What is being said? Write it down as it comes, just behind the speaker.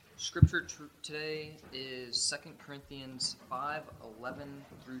Scripture today is 2 Corinthians 5:11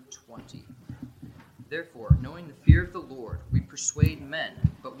 through 20. Therefore, knowing the fear of the Lord, we persuade men,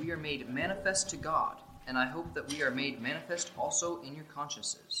 but we are made manifest to God, and I hope that we are made manifest also in your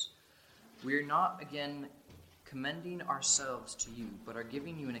consciences. We are not again commending ourselves to you, but are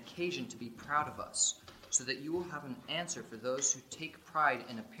giving you an occasion to be proud of us, so that you will have an answer for those who take pride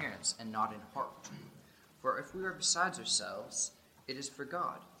in appearance and not in heart. For if we are besides ourselves, it is for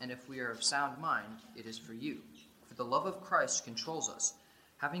God, and if we are of sound mind, it is for you. For the love of Christ controls us,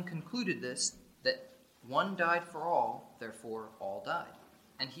 having concluded this, that one died for all, therefore all died.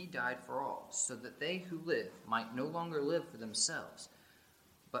 And he died for all, so that they who live might no longer live for themselves,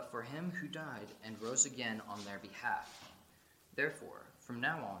 but for him who died and rose again on their behalf. Therefore, from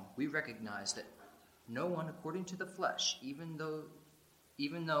now on, we recognize that no one according to the flesh, even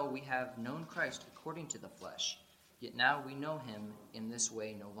though we have known Christ according to the flesh, yet now we know him in this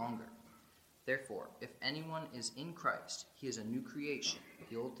way no longer. Therefore, if anyone is in Christ, he is a new creation.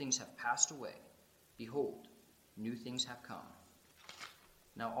 The old things have passed away. Behold, new things have come.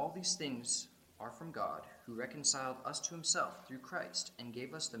 Now all these things are from God, who reconciled us to himself through Christ, and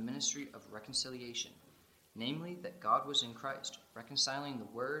gave us the ministry of reconciliation, namely that God was in Christ, reconciling the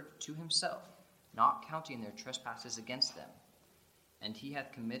world to himself, not counting their trespasses against them. And he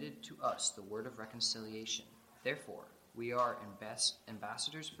hath committed to us the word of reconciliation. Therefore, we are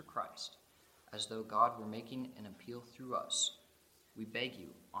ambassadors for Christ, as though God were making an appeal through us. We beg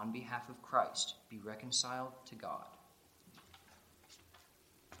you, on behalf of Christ, be reconciled to God.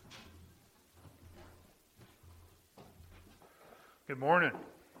 Good morning.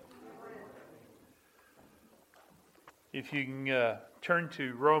 If you can turn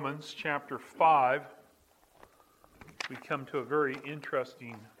to Romans chapter 5, we come to a very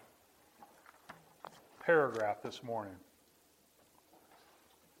interesting paragraph this morning.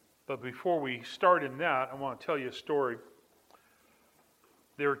 But before we start in that, I want to tell you a story.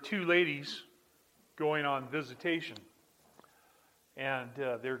 There are two ladies going on visitation, and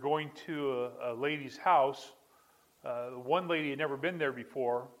they're going to a lady's house. One lady had never been there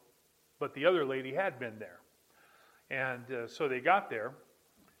before, but the other lady had been there. And so they got there,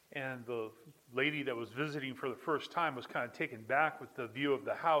 and the lady that was visiting for the first time was kind of taken back with the view of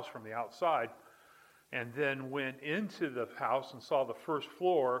the house from the outside, and then went into the house and saw the first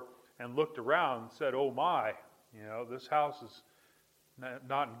floor and looked around and said, "Oh my, this house is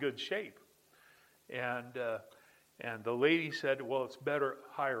not in good shape." And the lady said, "Well, it's better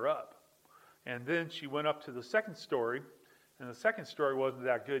higher up." And then she went up to the second story, and the second story wasn't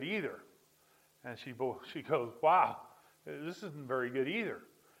that good either. And she goes, "Wow, this isn't very good either."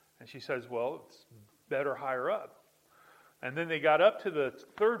 And she says, "Well, it's better higher up." And then they got up to the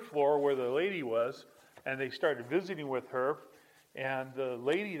third floor where the lady was, and they started visiting with her. And the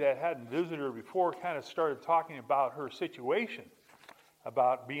lady that hadn't visited her before kind of started talking about her situation,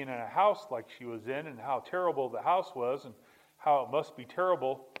 about being in a house like she was in, and how terrible the house was, and how it must be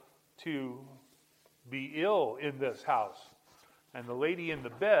terrible to be ill in this house. And the lady in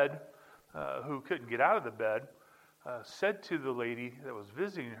the bed, who couldn't get out of the bed, said to the lady that was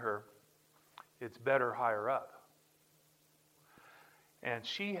visiting her, "It's better higher up." And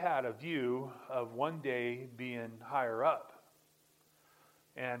she had a view of one day being higher up.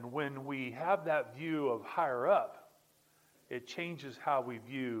 And when we have that view of higher up, it changes how we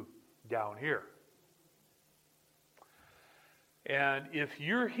view down here. And if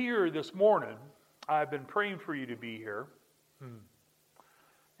you're here this morning, I've been praying for you to be here.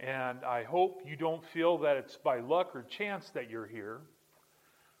 And I hope you don't feel that it's by luck or chance that you're here.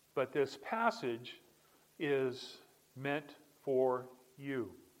 But this passage is meant for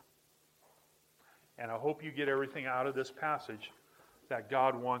you. And I hope you get everything out of this passage that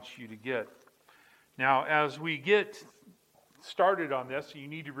God wants you to get. Now, as we get started on this, you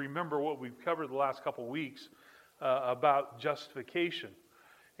need to remember what we've covered the last couple weeks about justification,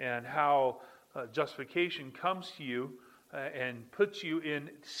 and how justification comes to you and puts you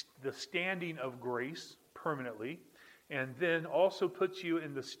in the standing of grace permanently, and then also puts you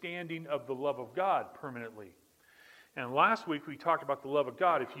in the standing of the love of God permanently. And last week we talked about the love of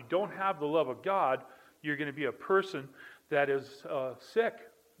God. If you don't have the love of God, you're going to be a person that is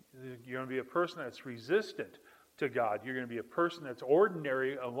sick. You're going to be a person that's resistant to God. You're going to be a person that's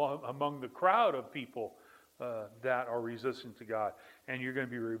ordinary among the crowd of people that are resistant to God. And you're going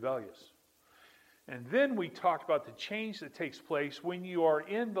to be rebellious. And then we talked about the change that takes place when you are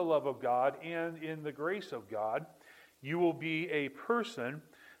in the love of God and in the grace of God. You will be a person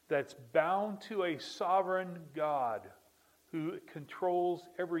that's bound to a sovereign God who controls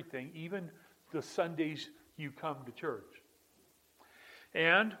everything, even the Sundays you come to church.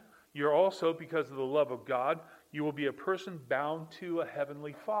 And You're also, because of the love of God, you will be a person bound to a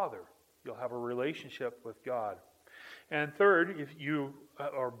heavenly Father. You'll have a relationship with God. And third, if you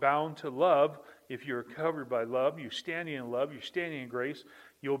are bound to love, if you're covered by love, you're standing in love, you're standing in grace,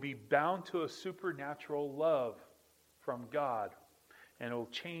 you'll be bound to a supernatural love from God. And it will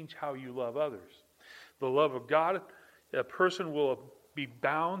change how you love others. The love of God, a person will be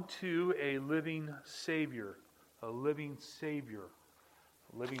bound to a living Savior. A living Savior.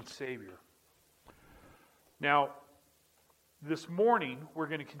 A living Savior. Now, this morning, we're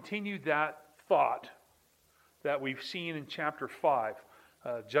going to continue that thought that we've seen in chapter 5.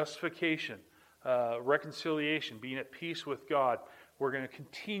 Justification, reconciliation, being at peace with God. We're going to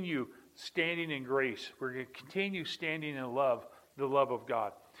continue standing in grace. We're going to continue standing in love, the love of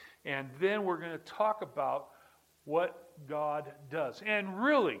God. And then we're going to talk about what God does. And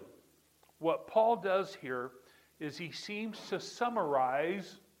really, what Paul does here is he seems to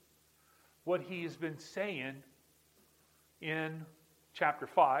summarize what he has been saying in chapter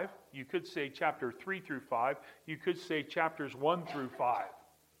 5. You could say chapter 3 through 5. You could say chapters 1 through 5.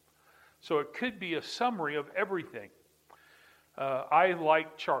 So it could be a summary of everything. I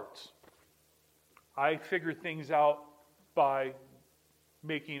like charts. I figure things out by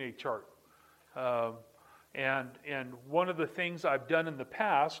making a chart. And one of the things I've done in the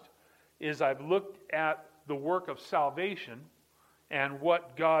past is I've looked at the work of salvation and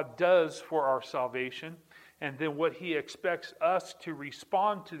what God does for our salvation, and then what He expects us to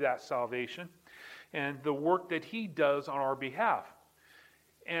respond to that salvation, and the work that He does on our behalf.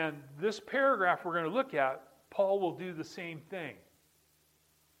 And this paragraph we're going to look at, Paul will do the same thing.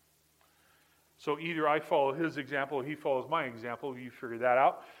 So either I follow his example or he follows my example. You figure that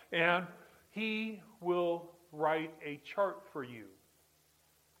out. And he will write a chart for you.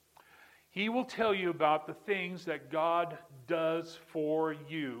 He will tell you about the things that God does for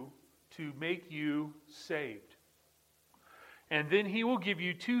you to make you saved. And then he will give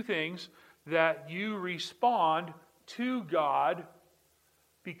you two things that you respond to God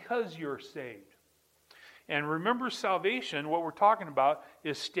because you're saved. And remember, salvation, what we're talking about,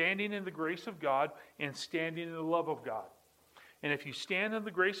 is standing in the grace of God and standing in the love of God. And if you stand in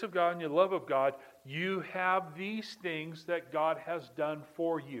the grace of God and the love of God, you have these things that God has done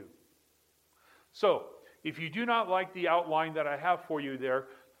for you. So, if you do not like the outline that I have for you there,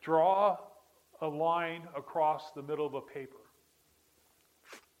 draw a line across the middle of a paper.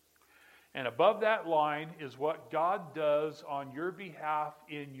 And above that line is what God does on your behalf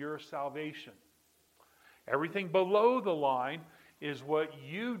in your salvation. Everything below the line is what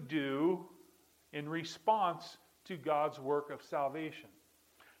you do in response to God's work of salvation.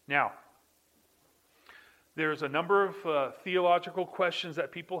 Now, there's a number of theological questions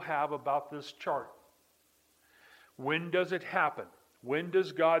that people have about this chart. When does it happen? When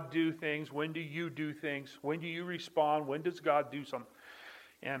does God do things? When do you do things? When do you respond? When does God do something?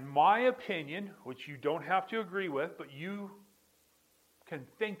 And my opinion, which you don't have to agree with, but you can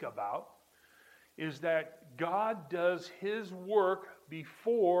think about, is that God does His work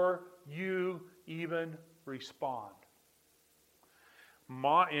before you even respond.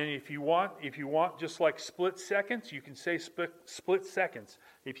 And if you want just like split seconds, you can say split seconds.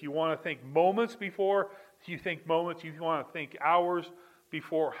 If you want to think moments before, you think moments. If you want to think hours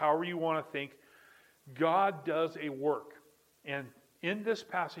before, however you want to think, God does a work. And in this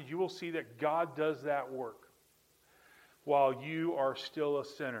passage, you will see that God does that work while you are still a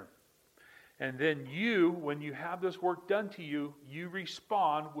sinner. And then you, when you have this work done to you, you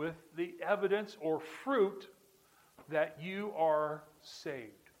respond with the evidence or fruit that you are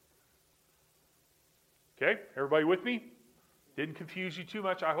saved. Okay, everybody with me? Didn't confuse you too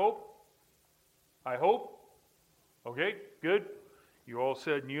much, I hope? I hope? Okay, good. You all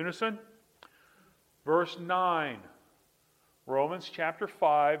said in unison. Verse 9. Romans chapter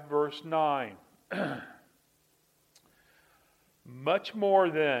 5, verse 9. Much more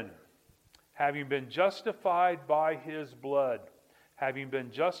then, having been justified by His blood. Having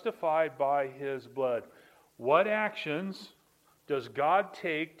been justified by His blood. What actions does God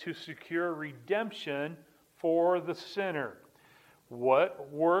take to secure redemption for the sinner? What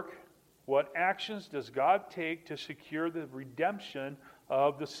work, what actions does God take to secure the redemption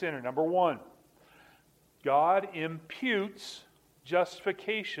of the sinner? Number one, God imputes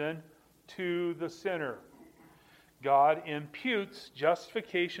justification to the sinner. God imputes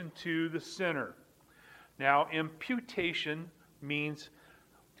justification to the sinner. Now, imputation means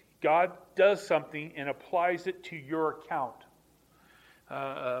God does something and applies it to your account.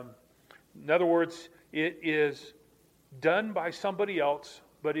 In other words, it is done by somebody else,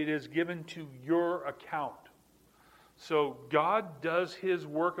 but it is given to your account. So God does his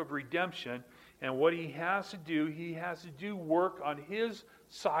work of redemption, and what he has to do work on his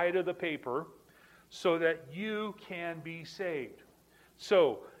side of the paper so that you can be saved.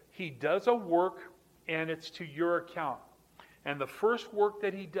 So he does a work, and it's to your account. And the first work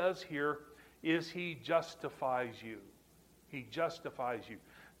that he does here is he justifies you. He justifies you.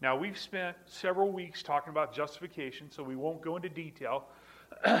 Now, we've spent several weeks talking about justification, so we won't go into detail,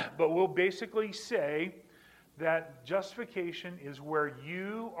 but we'll basically say that justification is where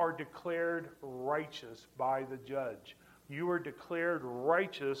you are declared righteous by the judge. You are declared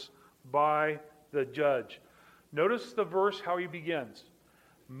righteous by the judge. Notice the verse, how he begins.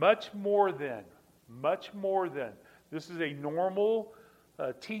 Much more than. This is a normal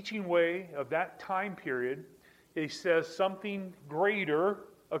teaching way of that time period. It says something greater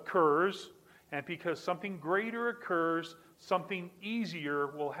occurs, and because something greater occurs, something easier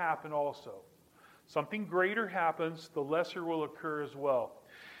will happen also. Something greater happens, the lesser will occur as well.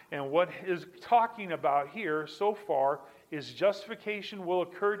 And what is talking about here so far is justification will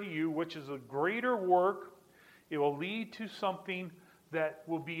occur to you, which is a greater work. It will lead to something that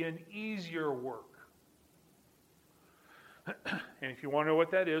will be an easier work. And if you want to know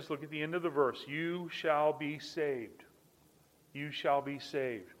what that is, look at the end of the verse. You shall be saved. You shall be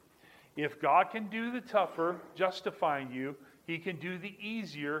saved. If God can do the tougher, justifying you, he can do the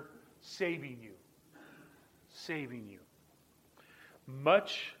easier, saving you. Saving you.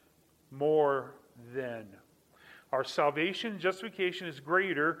 Much more than. Our salvation, justification is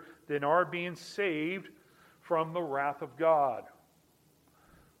greater than our being saved from the wrath of God.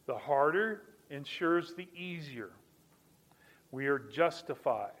 The harder ensures the easier. We are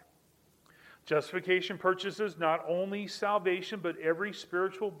justified. Justification purchases not only salvation, but every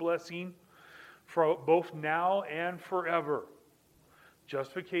spiritual blessing for both now and forever.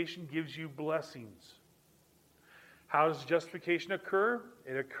 Justification gives you blessings. How does justification occur?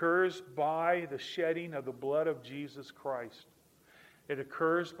 It occurs by the shedding of the blood of Jesus Christ. It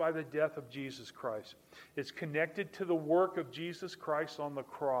occurs by the death of Jesus Christ. It's connected to the work of Jesus Christ on the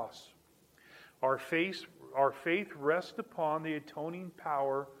cross. Our faith rests upon the atoning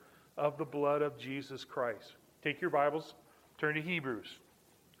power of the blood of Jesus Christ. Take your Bibles, turn to Hebrews.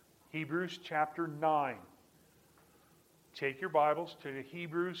 Hebrews chapter 9. Take your Bibles to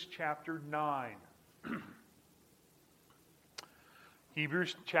Hebrews chapter 9.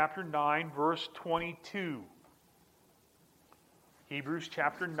 Hebrews chapter 9, verse 22. Hebrews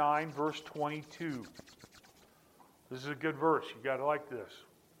chapter 9, verse 22. This is a good verse. You've got to like this.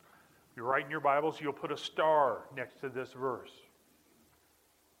 If you write in your Bibles, you'll put a star next to this verse.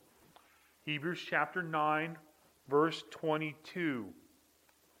 Hebrews chapter 9, verse 22.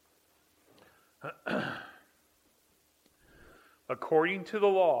 According to the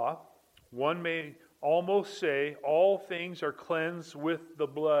law, one may almost say all things are cleansed with the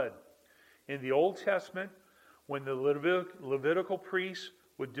blood. In the Old Testament, when the Levitical priest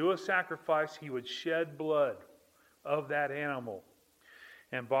would do a sacrifice, he would shed blood of that animal.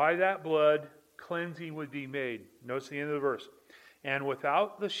 And by that blood, cleansing would be made. Notice the end of the verse. And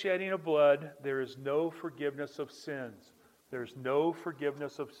without the shedding of blood, there is no forgiveness of sins. There's no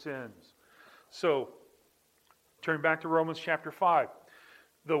forgiveness of sins. So, turn back to Romans chapter 5.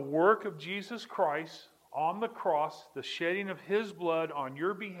 The work of Jesus Christ on the cross, the shedding of his blood on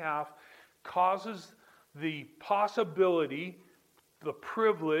your behalf, causes the possibility, the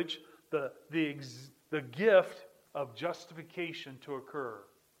privilege, the gift of justification to occur.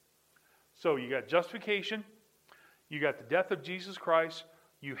 So you got justification, you got the death of Jesus Christ.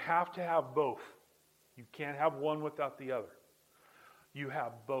 You have to have both. You can't have one without the other. You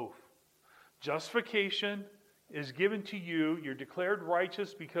have both. Justification is given to you. You're declared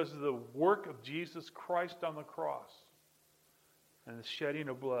righteous because of the work of Jesus Christ on the cross and the shedding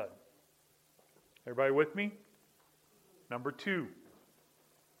of blood. Everybody with me? Number 2.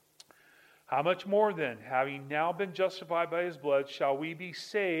 How much more then, having now been justified by his blood, shall we be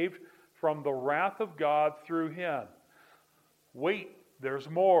saved from the wrath of God through him? Wait, there's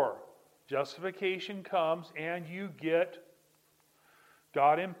more. Justification comes and you get,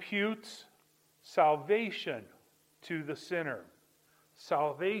 God imputes salvation to the sinner.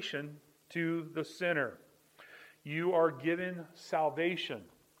 Salvation to the sinner. You are given salvation.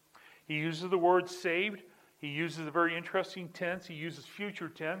 He uses the word saved. He uses a very interesting tense. He uses future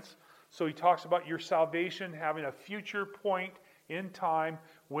tense. So he talks about your salvation having a future point in time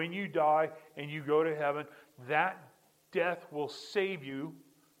when you die and you go to heaven. That death will save you.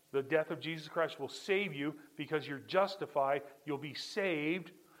 The death of Jesus Christ will save you because you're justified. You'll be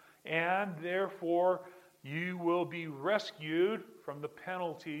saved. And therefore, you will be rescued from the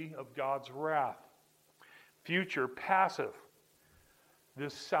penalty of God's wrath. Future, passive.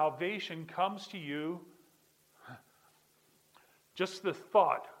 This salvation comes to you. Just the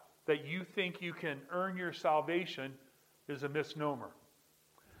thought that you think you can earn your salvation is a misnomer.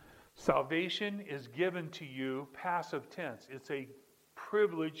 Salvation is given to you, passive tense. It's a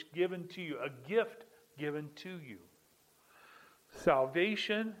privilege given to you, a gift given to you.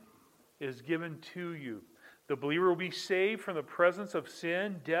 Salvation is given to you. The believer will be saved from the presence of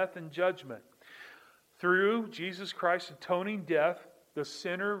sin, death, and judgment. Through Jesus Christ's atoning death, the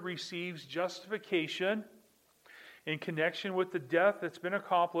sinner receives justification in connection with the death that's been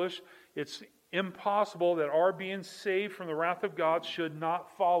accomplished. It's impossible that our being saved from the wrath of God should not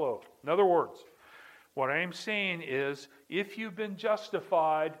follow. In other words, what I am saying is, if you've been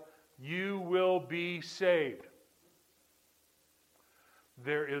justified, you will be saved.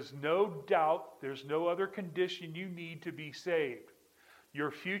 There is no doubt, there's no other condition you need to be saved.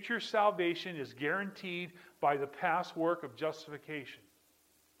 Your future salvation is guaranteed by the past work of justification.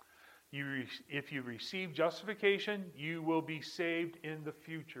 If you receive justification, you will be saved in the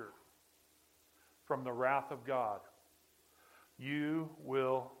future from the wrath of God. You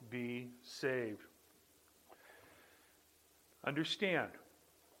will be saved. Understand,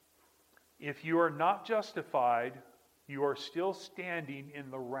 if you are not justified, you are still standing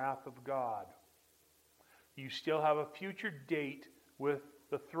in the wrath of God. You still have a future date with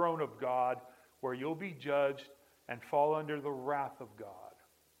the throne of God where you'll be judged and fall under the wrath of God.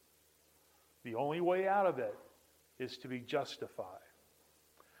 The only way out of it is to be justified.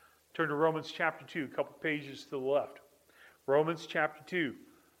 Turn to Romans chapter 2, a couple pages to the left. Romans chapter 2.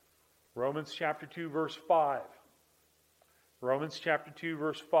 Romans chapter 2, verse 5. Romans chapter 2,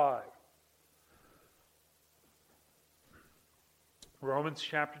 verse 5. Romans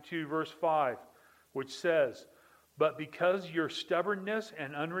chapter 2, verse 5, which says, "But because your stubbornness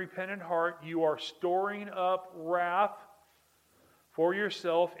and unrepentant heart, you are storing up wrath for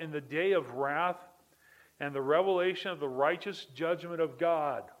yourself in the day of wrath and the revelation of the righteous judgment of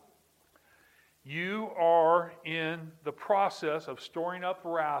God." You are in the process of storing up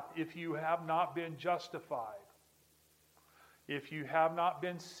wrath if you have not been justified. If you have not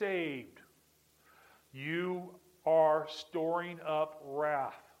been saved, you are storing up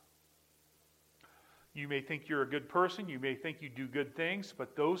wrath. You may think you're a good person, you may think you do good things,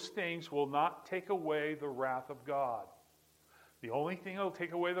 but those things will not take away the wrath of God. The only thing that will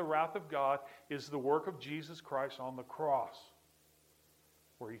take away the wrath of God is the work of Jesus Christ on the cross,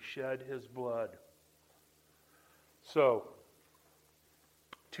 where he shed his blood. So,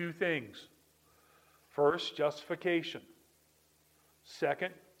 two things. First, justification.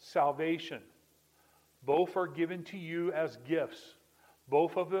 Second, salvation. Both are given to you as gifts.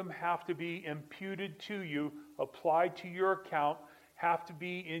 Both of them have to be imputed to you, applied to your account, have to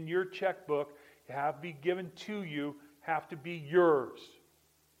be in your checkbook, have to be given to you, have to be yours.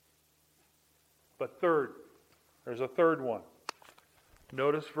 But third, there's a third one.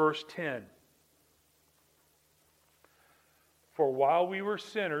 Notice verse 10. For while we were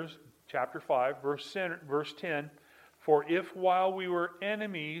sinners, chapter 5, verse 10, for if while we were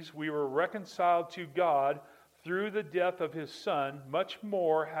enemies we were reconciled to God through the death of his Son, much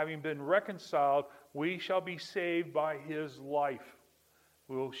more, having been reconciled, we shall be saved by his life.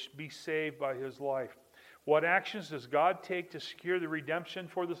 We will be saved by his life. What actions does God take to secure the redemption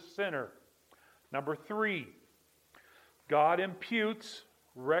for the sinner? Number 3, God imputes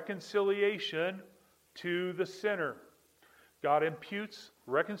reconciliation to the sinner. God imputes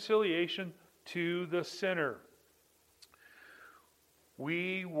reconciliation to the sinner.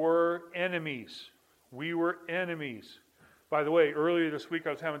 We were enemies. We were enemies. By the way, earlier this week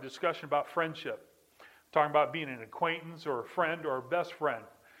I was having a discussion about friendship. Talking about being an acquaintance or a friend or a best friend.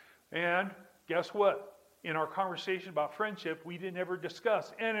 And guess what? In our conversation about friendship, we didn't ever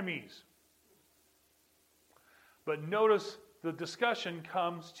discuss enemies. But notice the discussion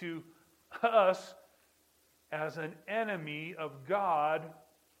comes to us as an enemy of God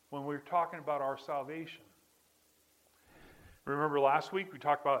when we're talking about our salvation. Remember last week we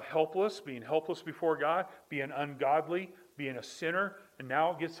talked about being helpless before God, being ungodly, being a sinner, and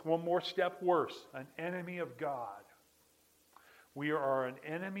now it gets one more step worse, an enemy of God. We are an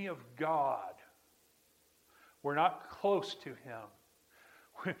enemy of God. We're not close to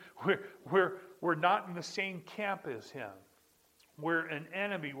him. We're not in the same camp as him. We're an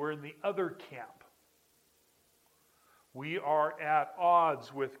enemy. We're in the other camp. We are at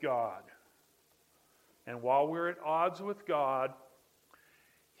odds with God. And while we're at odds with God,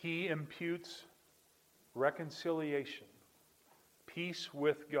 he imputes reconciliation. Peace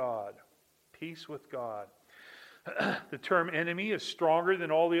with God. Peace with God. The term enemy is stronger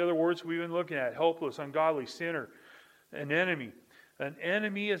than all the other words we've been looking at. Helpless, ungodly, sinner, an enemy. An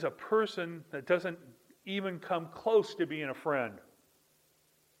enemy is a person that doesn't even come close to being a friend.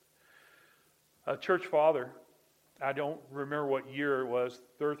 A church father, I don't remember what year it was,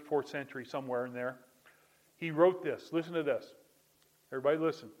 3rd, 4th century, somewhere in there. He wrote this. Listen to this. Everybody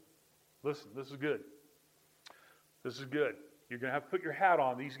listen. Listen, this is good. This is good. You're going to have to put your hat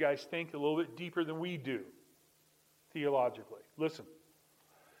on. These guys think a little bit deeper than we do, theologically. Listen.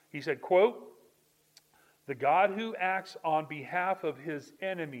 He said, quote, "The God who acts on behalf of his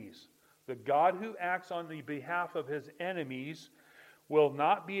enemies, the God who acts on the behalf of his enemies will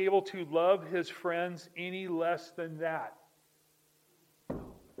not be able to love his friends any less than that."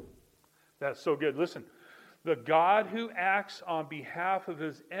 That's so good. Listen. The God who acts on behalf of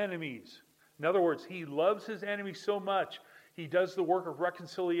his enemies. In other words, he loves his enemies so much, he does the work of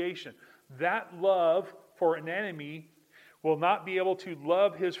reconciliation. That love for an enemy will not be able to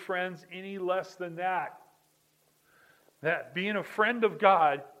love his friends any less than that. That being a friend of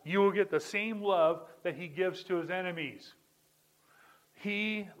God, you will get the same love that he gives to his enemies.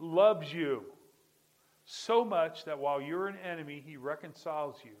 He loves you so much that while you're an enemy, he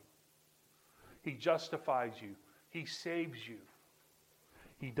reconciles you. He justifies you. He saves you.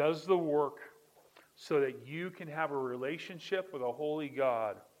 He does the work so that you can have a relationship with a holy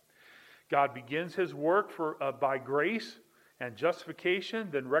God. God begins his work by grace and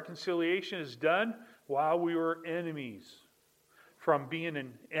justification. Then reconciliation is done while we were enemies. From being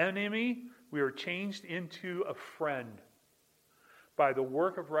an enemy, we are changed into a friend by the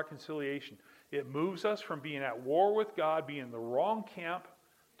work of reconciliation. It moves us from being at war with God, being in the wrong camp,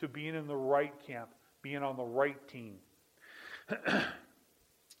 to being in the right camp, being on the right team.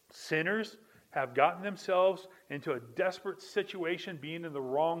 Sinners have gotten themselves into a desperate situation being in the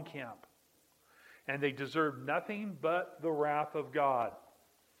wrong camp. And they deserve nothing but the wrath of God.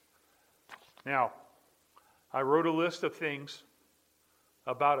 Now, I wrote a list of things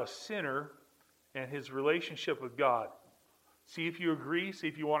about a sinner and his relationship with God. See if you agree, see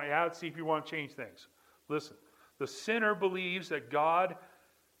if you want to add, see if you want to change things. Listen, the sinner believes that God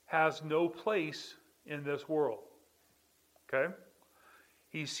has no place in this world. Okay?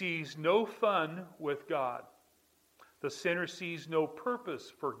 He sees no fun with God. The sinner sees no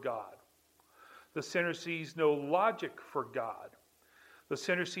purpose for God. The sinner sees no logic for God. The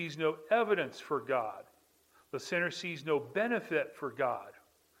sinner sees no evidence for God. The sinner sees no benefit for God.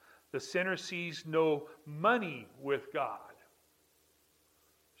 The sinner sees no money with God.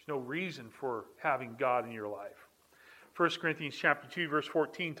 There's no reason for having God in your life. 1 Corinthians chapter 2, verse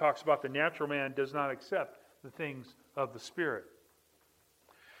 14 talks about the natural man does not accept the things of the Spirit.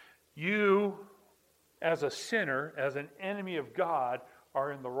 You, as a sinner, as an enemy of God,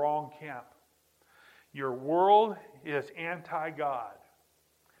 are in the wrong camp. Your world is anti-God.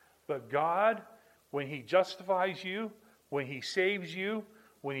 But God, when he justifies you, when he saves you,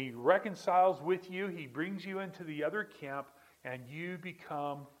 when he reconciles with you, he brings you into the other camp and you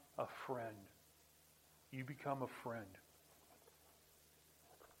become a friend. You become a friend.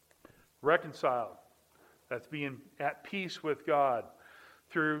 Reconciled. That's being at peace with God.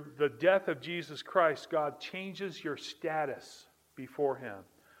 Through the death of Jesus Christ, God changes your status before him.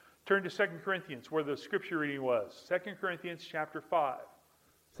 Turn to 2 Corinthians, where the scripture reading was. 2 Corinthians chapter 5.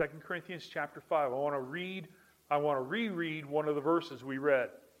 2 Corinthians chapter 5. I want to reread one of the verses we read.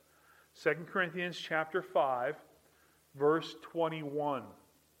 2 Corinthians chapter 5, verse 21.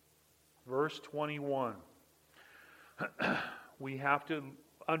 Verse 21. We have to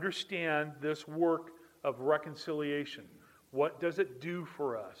understand this work of reconciliation. What does it do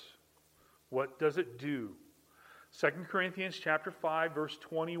for us? What does it do? 2 Corinthians chapter 5, verse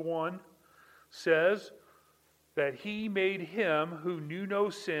 21 says that he made him who knew no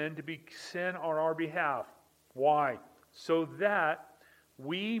sin to be sin on our behalf. Why? So that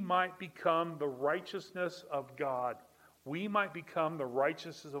we might become the righteousness of God. We might become the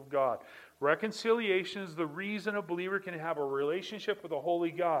righteousness of God. Reconciliation is the reason a believer can have a relationship with a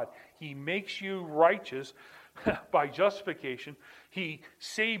holy God. He makes you righteous by justification. He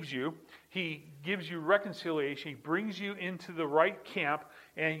saves you. He gives you reconciliation. He brings you into the right camp,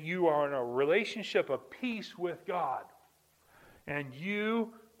 and you are in a relationship of peace with God. And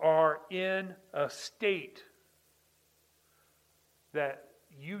you are in a state that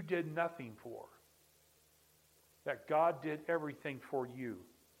you did nothing for. That God did everything for you.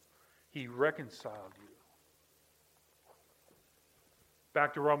 He reconciled you.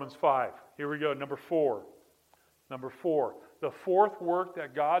 Back to Romans 5. Here we go, number 4. Number 4. The fourth work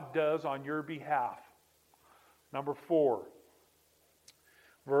that God does on your behalf. Number 4.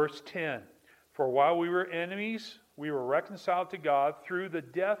 Verse 10. For while we were enemies, we were reconciled to God through the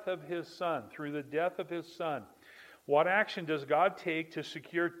death of His Son. Through the death of His Son. What action does God take to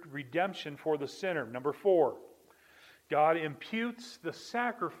secure redemption for the sinner? Number 4, God imputes the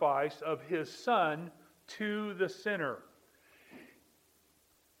sacrifice of His Son to the sinner.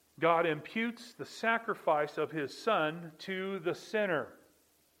 God imputes the sacrifice of His Son to the sinner.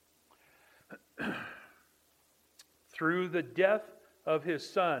 Through the death of His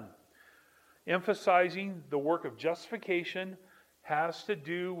Son. Emphasizing the work of justification has to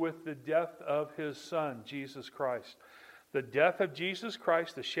do with the death of His Son, Jesus Christ. The death of Jesus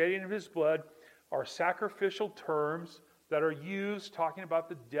Christ, the shedding of His blood, are sacrificial terms that are used talking about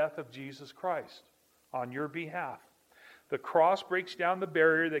the death of Jesus Christ on your behalf. The cross breaks down the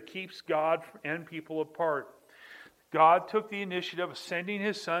barrier that keeps God and people apart. God took the initiative of sending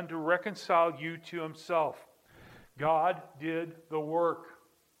His Son to reconcile you to Himself. God did the work.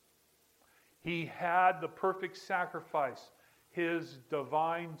 He had the perfect sacrifice, His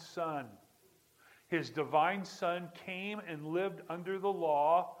divine Son. His divine Son came and lived under the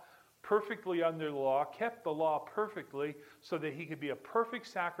law, perfectly under the law, kept the law perfectly, so that He could be a perfect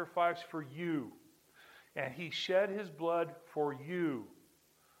sacrifice for you. And He shed His blood for you.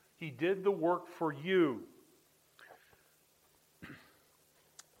 He did the work for you.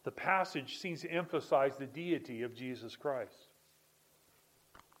 The passage seems to emphasize the deity of Jesus Christ.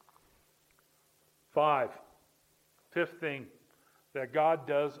 5th thing that God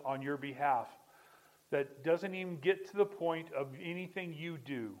does on your behalf that doesn't even get to the point of anything you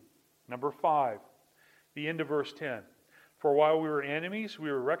do. Number 5, the end of verse 10. For while we were enemies,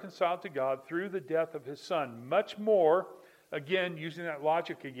 we were reconciled to God through the death of His Son. Much more, again, using that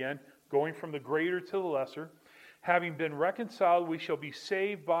logic again, going from the greater to the lesser, having been reconciled, we shall be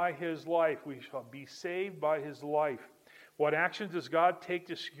saved by His life. We shall be saved by His life. What actions does God take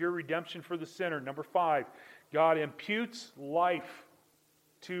to secure redemption for the sinner? Number 5, God imputes life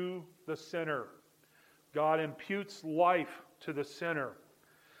to the sinner. God imputes life to the sinner.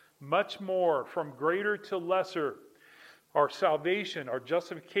 Much more, from greater to lesser, our salvation, our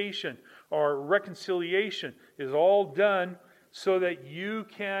justification, our reconciliation is all done so that you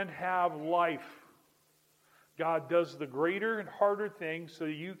can have life. God does the greater and harder thing so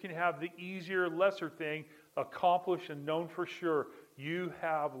that you can have the easier, lesser thing accomplished and known for sure. You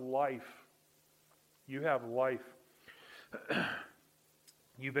have life. You have life.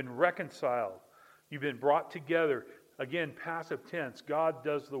 You've been reconciled. You've been brought together. Again, passive tense. God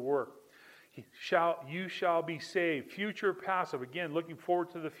does the work. You shall be saved. Future passive. Again, looking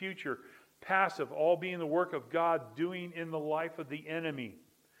forward to the future. Passive, all being the work of God doing in the life of the enemy.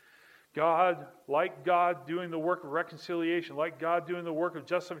 God doing the work of reconciliation, like God doing the work of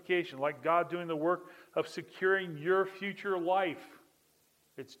justification, like God doing the work of securing your future life.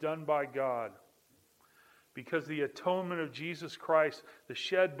 It's done by God. Because the atonement of Jesus Christ, the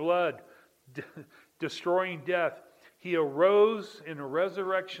shed blood, destroying death, He arose in a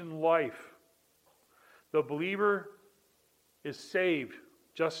resurrection life. The believer is saved,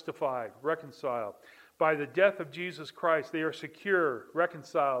 justified, reconciled. By the death of Jesus Christ, they are secure,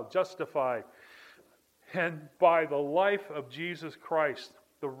 reconciled, justified. And by the life of Jesus Christ,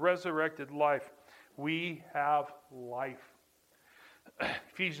 the resurrected life, we have life.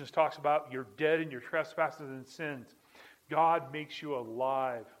 Ephesians talks about you're dead in your trespasses and sins. God makes you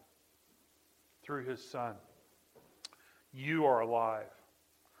alive through His Son. You are alive.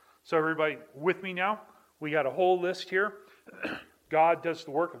 So everybody with me now? We got a whole list here. God does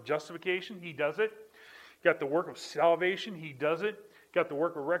the work of justification. He does it. Got the work of salvation. He does it. Got the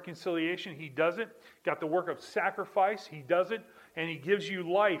work of reconciliation. He does it. Got the work of sacrifice. He does it. And He gives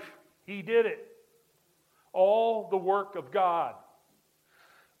you life. He did it. All the work of God.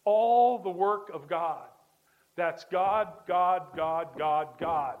 All the work of God. That's God, God, God, God,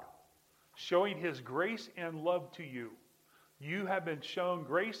 God. Showing His grace and love to you. You have been shown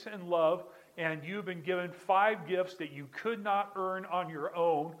grace and love, and you've been given 5 gifts that you could not earn on your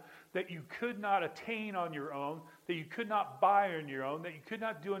own, that you could not attain on your own, that you could not buy on your own, that you could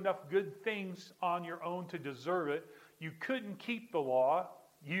not do enough good things on your own to deserve it. You couldn't keep the law.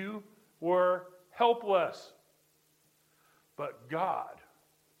 You were helpless. But God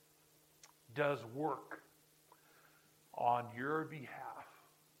does work on your behalf.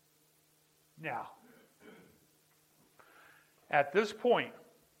 Now, at this point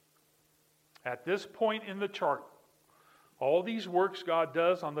in the chart, all these works God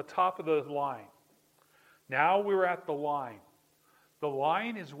does on the top of the line. Now we're at the line. The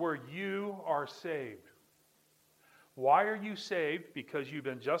line is where you are saved. Why are you saved? Because you've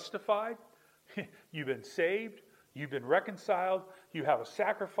been justified, you've been saved, You've been reconciled. You have a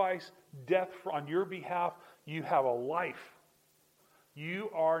sacrifice, death on your behalf. You have a life. You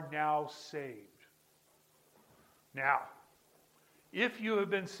are now saved. Now, if you have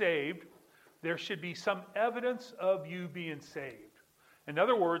been saved, there should be some evidence of you being saved. In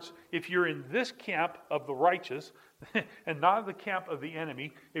other words, if you're in this camp of the righteous and not the camp of the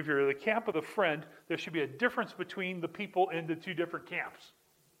enemy, if you're in the camp of the friend, there should be a difference between the people in the two different camps.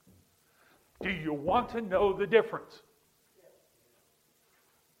 Do you want to know the difference?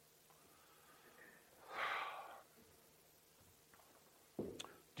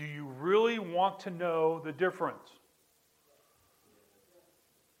 Do you really want to know the difference?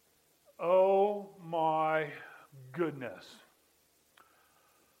 Oh my goodness.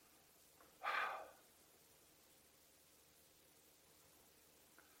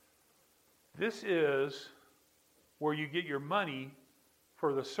 This is where you get your money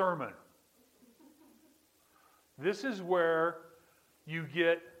for the sermon. This is where you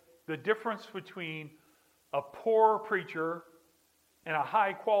get the difference between a poor preacher and a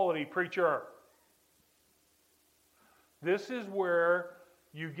high quality preacher. This is where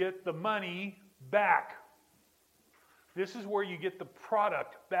you get the money back. This is where you get the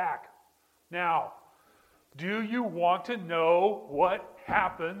product back. Now, do you want to know what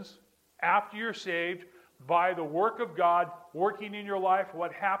happens after you're saved by the work of God working in your life?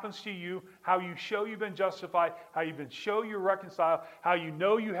 What happens to you? How you show you've been justified? How you've been show you're reconciled? How you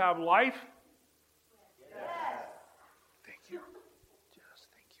know you have life? Yes. Thank you. Yes,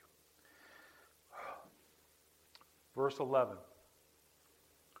 thank you. Verse 11.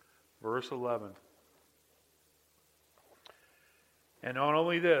 Verse 11. And not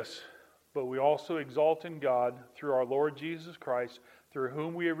only this, but we also exalt in God through our Lord Jesus Christ, through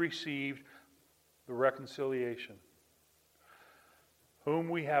whom we have received the reconciliation. Whom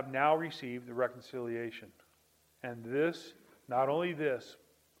we have now received the reconciliation. And this, not only this,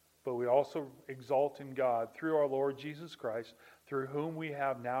 but we also exalt in God through our Lord Jesus Christ, through whom we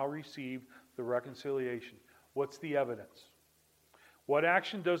have now received the reconciliation. What's the evidence? What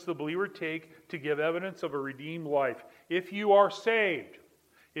action does the believer take to give evidence of a redeemed life? If you are saved,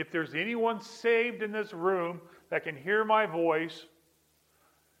 if there's anyone saved in this room that can hear my voice,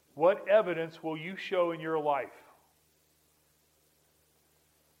 what evidence will you show in your life?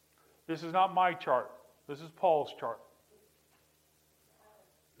 This is not my chart. This is Paul's chart.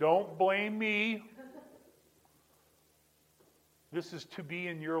 Don't blame me. This is to be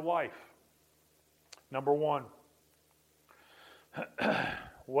in your life. Number one.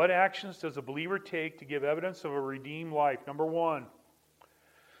 What actions does a believer take to give evidence of a redeemed life? Number one,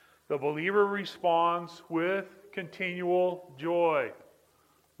 the believer responds with continual joy.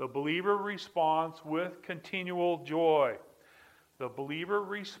 The believer responds with continual joy. The believer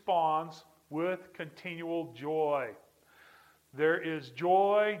responds with continual joy. There is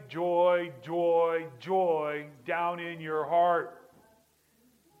joy, joy, joy, joy down in your heart.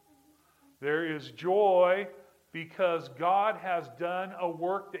 There is joy because God has done a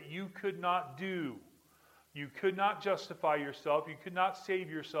work that you could not do. You could not justify yourself. You could not save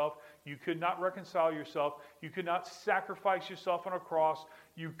yourself. You could not reconcile yourself. You could not sacrifice yourself on a cross.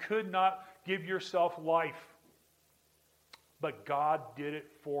 You could not give yourself life. But God did it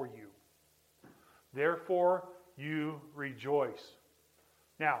for you. Therefore, you rejoice.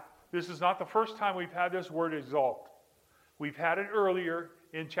 Now, this is not the first time we've had this word exalt. We've had it earlier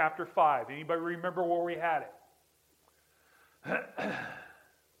in chapter 5. Anybody remember where we had it?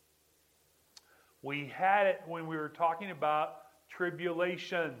 We had it when we were talking about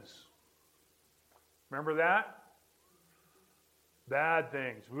tribulations. Remember that? Bad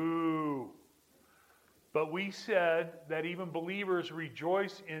things. Woo. But we said that even believers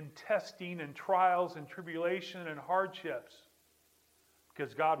rejoice in testing and trials and tribulation and hardships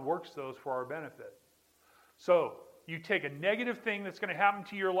because God works those for our benefit. So, you take a negative thing that's going to happen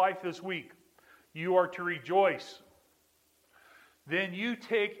to your life this week. You are to rejoice. Then you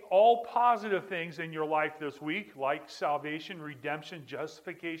take all positive things in your life this week, like salvation, redemption,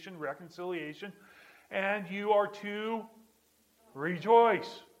 justification, reconciliation, and you are to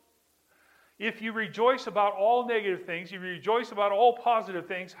rejoice. If you rejoice about all negative things, you rejoice about all positive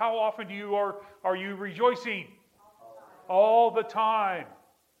things, how often are you rejoicing? All the time.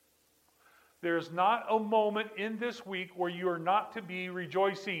 There's not a moment in this week where you are not to be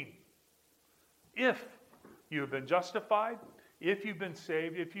rejoicing. If you have been justified, if you've been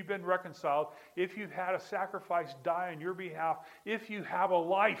saved, if you've been reconciled, if you've had a sacrifice die on your behalf, if you have a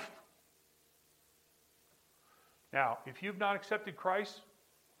life. Now, if you've not accepted Christ,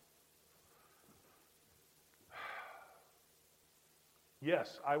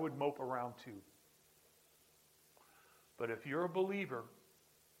 yes, I would mope around too. But if you're a believer,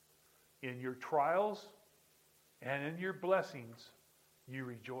 in your trials and in your blessings, you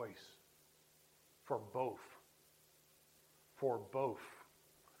rejoice. For both. For both.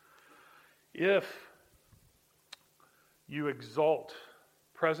 If you exalt,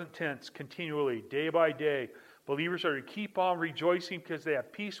 present tense, continually, day by day, believers are to keep on rejoicing because they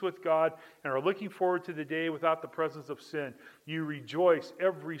have peace with God and are looking forward to the day without the presence of sin. You rejoice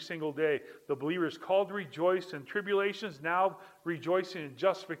every single day. The believer is called to rejoice in tribulations, now rejoicing in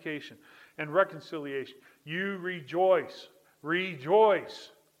justification and reconciliation. You rejoice. Rejoice.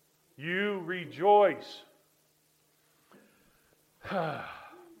 You rejoice. Now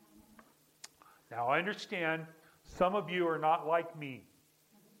I understand some of you are not like me.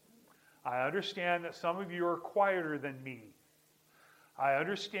 I understand that some of you are quieter than me. I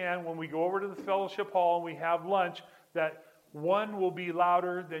understand when we go over to the fellowship hall and we have lunch that one will be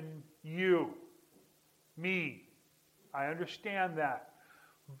louder than you, me. I understand that.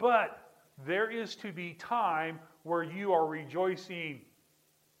 But there is to be time where you are rejoicing.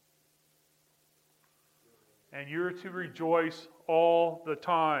 And you're to rejoice all the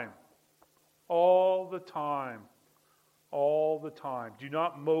time. All the time. All the time. Do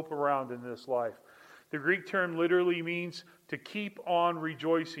not mope around in this life. The Greek term literally means to keep on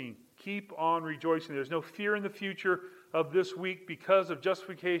rejoicing. Keep on rejoicing. There's no fear in the future of this week because of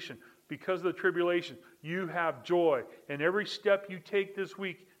justification, because of the tribulation. You have joy. And every step you take this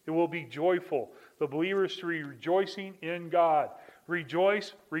week, it will be joyful. The believer is to be rejoicing in God.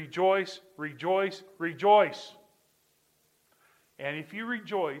 Rejoice, rejoice, rejoice, rejoice. And if you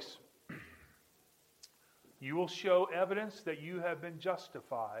rejoice, you will show evidence that you have been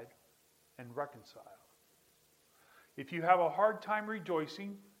justified and reconciled. If you have a hard time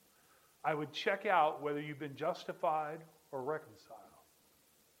rejoicing, I would check out whether you've been justified or reconciled.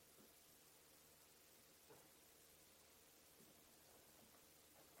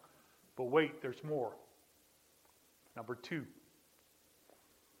 But wait, there's more. Number two.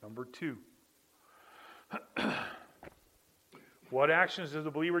 What actions does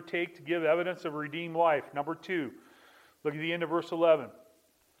the believer take to give evidence of a redeemed life? Number 2. Look at the end of verse 11.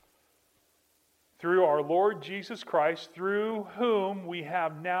 Through our Lord Jesus Christ, through whom we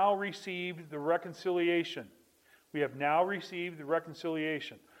have now received the reconciliation. We have now received the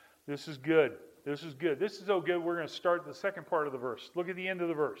reconciliation. This is good. This is good. This is so good, we're going to start the second part of the verse. Look at the end of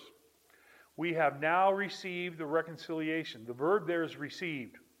the verse. We have now received the reconciliation. The verb there is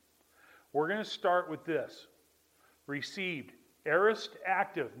received. We're going to start with this. Received. Aorist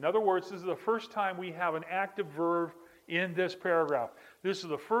active. In other words, this is the first time we have an active verb in this paragraph. This is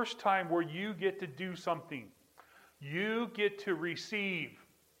the first time where you get to do something. You get to receive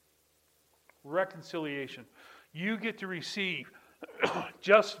reconciliation. You get to receive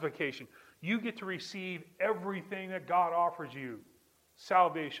justification. You get to receive everything that God offers you.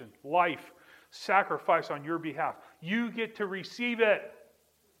 Salvation, life, sacrifice on your behalf. You get to receive it.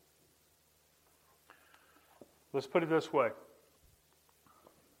 Let's put it this way.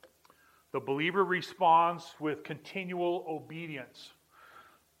 The believer responds with continual obedience.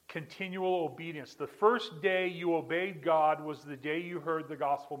 Continual obedience. The first day you obeyed God was the day you heard the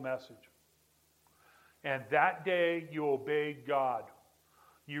gospel message. And that day you obeyed God.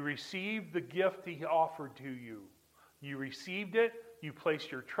 You received the gift He offered to you. You received it. You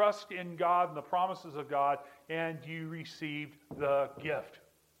placed your trust in God and the promises of God, and you received the gift.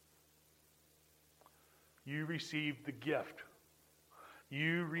 You received the gift.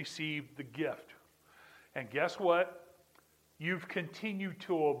 You received the gift. And guess what? You've continued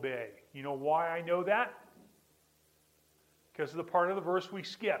to obey. You know why I know that? Because of the part of the verse we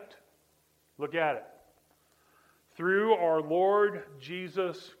skipped. Look at it. Through our Lord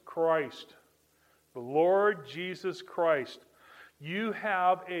Jesus Christ. The Lord Jesus Christ. You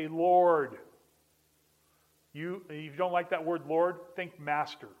have a Lord. If you don't like that word Lord, think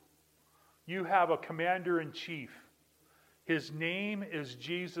master. You have a commander-in-chief. His name is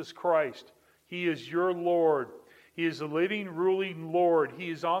Jesus Christ. He is your Lord. He is the living, ruling Lord.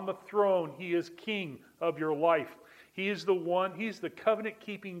 He is on the throne. He is king of your life. He is the one, He's the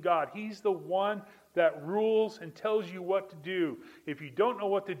covenant-keeping God. He's the one that rules and tells you what to do. If you don't know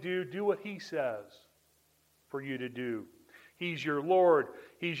what to do what He says for you to do. He's your Lord.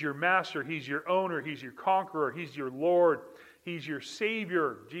 He's your master. He's your owner. He's your conqueror. He's your Lord. He's your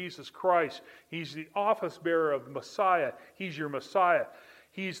Savior, Jesus Christ. He's the office bearer of the Messiah. He's your Messiah.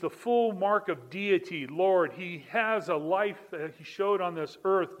 He's the full mark of deity, Lord. He has a life that He showed on this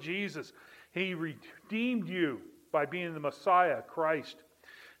earth, Jesus. He redeemed you by being the Messiah, Christ.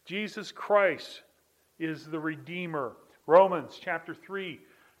 Jesus Christ is the Redeemer. Romans chapter 3,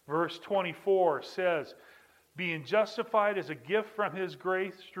 verse 24 says, being justified as a gift from His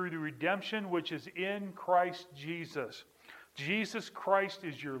grace through the redemption which is in Christ Jesus. Jesus Christ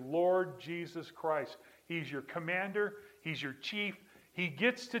is your Lord Jesus Christ. He's your commander. He's your chief. He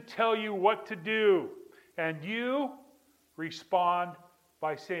gets to tell you what to do. And you respond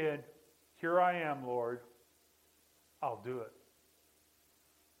by saying, "Here I am, Lord. I'll do it.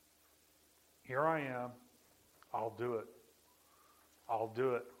 Here I am. I'll do it. I'll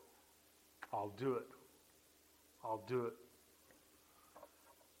do it. I'll do it. I'll do it."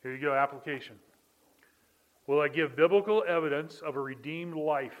 Here you go, application. Will I give biblical evidence of a redeemed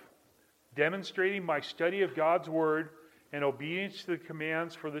life, demonstrating my study of God's Word and obedience to the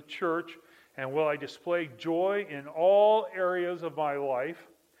commands for the church? And will I display joy in all areas of my life,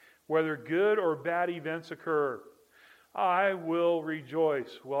 whether good or bad events occur? I will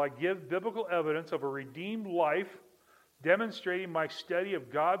rejoice. Will I give biblical evidence of a redeemed life, demonstrating my study of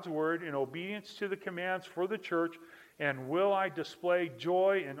God's Word in obedience to the commands for the church? And will I display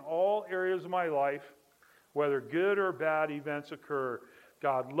joy in all areas of my life, whether good or bad events occur?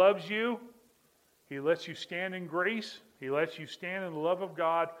 God loves you. He lets you stand in grace. He lets you stand in the love of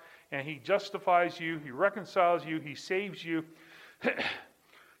God. And He justifies you. He reconciles you. He saves you.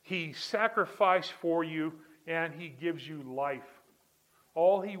 He sacrificed for you. And He gives you life.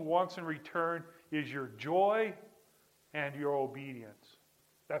 All He wants in return is your joy and your obedience.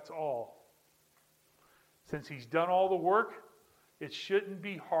 That's all. Since He's done all the work, it shouldn't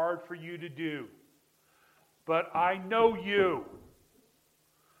be hard for you to do. But I know you.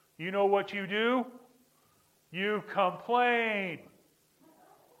 You know what you do? You complain.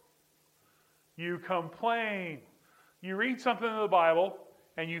 You complain. You read something in the Bible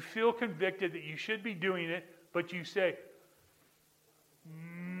and you feel convicted that you should be doing it, but you say,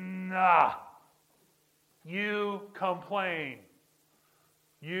 "Nah." You complain.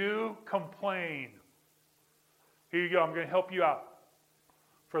 You complain. Here you go. I'm going to help you out.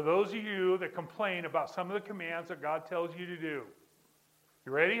 For those of you that complain about some of the commands that God tells you to do.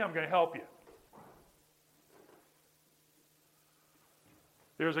 You ready? I'm going to help you.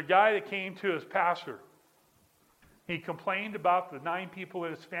 There's a guy that came to his pastor. He complained about the 9 people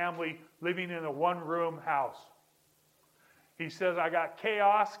in his family living in a one-room house. He says, "I got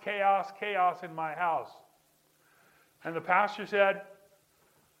chaos, chaos, chaos in my house." And the pastor said,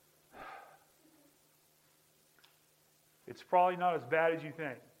 "It's probably not as bad as you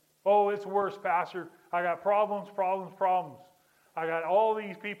think." "Oh, it's worse, Pastor. I got problems, problems, problems. I got all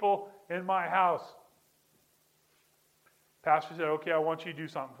these people in my house." Pastor said, "Okay, I want you to do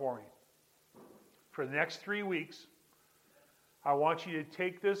something for me. For the next 3 weeks, I want you to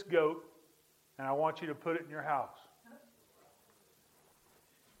take this goat and I want you to put it in your house."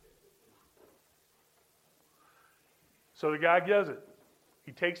 So the guy does it.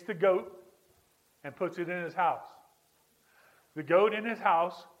 He takes the goat and puts it in his house. The goat in his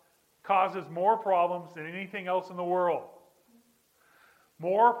house causes more problems than anything else in the world.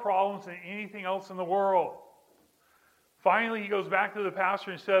 More problems than anything else in the world. Finally, he goes back to the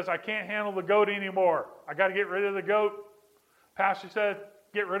pastor and says, "I can't handle the goat anymore. I got to get rid of the goat." Pastor said,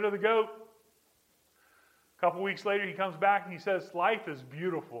 "Get rid of the goat." A couple weeks later, he comes back and he says, "Life is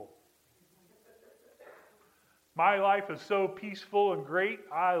beautiful. My life is so peaceful and great.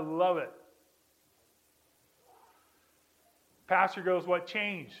 I love it." Pastor goes, "What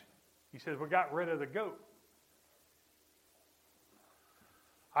changed?" He says, "We got rid of the goat."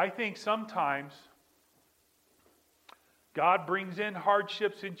 I think sometimes God brings in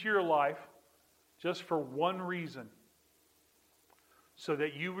hardships into your life just for one reason. So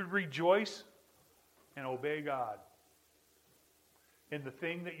that you would rejoice and obey God in the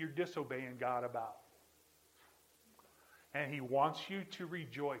thing that you're disobeying God about. And He wants you to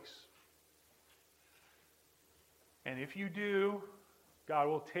rejoice. And if you do, God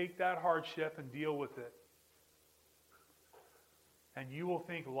will take that hardship and deal with it. And you will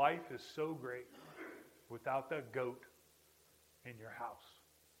think life is so great without that goat in your house.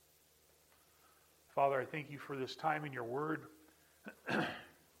 Father, I thank you for this time in your word.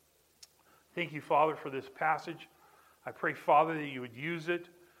 Thank you, Father, for this passage. I pray, Father, that you would use it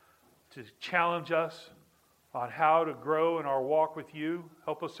to challenge us on how to grow in our walk with you.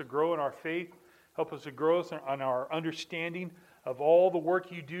 Help us to grow in our faith. Help us to grow in our understanding of all the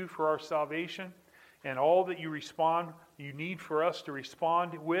work you do for our salvation and all that you need for us to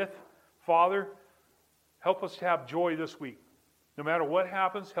respond with. Father, help us to have joy this week. No matter what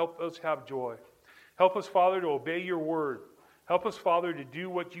happens, help us have joy. Help us, Father, to obey your word. Help us, Father, to do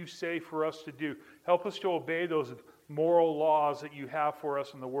what you say for us to do. Help us to obey those moral laws that you have for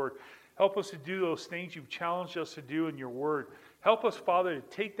us in the word. Help us to do those things you've challenged us to do in your word. Help us, Father, to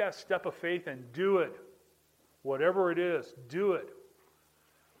take that step of faith and do it. Whatever it is, do it.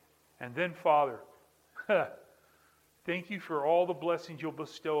 And then, Father, thank you for all the blessings you'll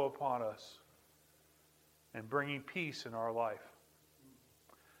bestow upon us and bringing peace in our life.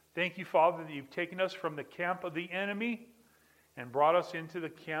 Thank you, Father, that you've taken us from the camp of the enemy and brought us into the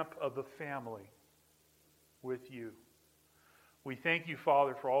camp of the family with you. We thank you,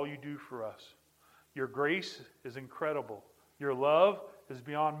 Father, for all you do for us. Your grace is incredible. Your love is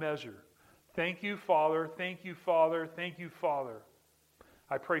beyond measure. Thank you, Father. Thank you, Father. Thank you, Father.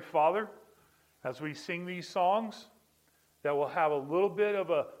 I pray, Father, as we sing these songs, that we'll have a little bit of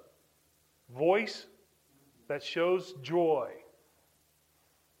a voice that shows joy.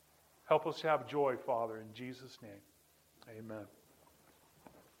 Help us to have joy, Father, in Jesus' name. Amen.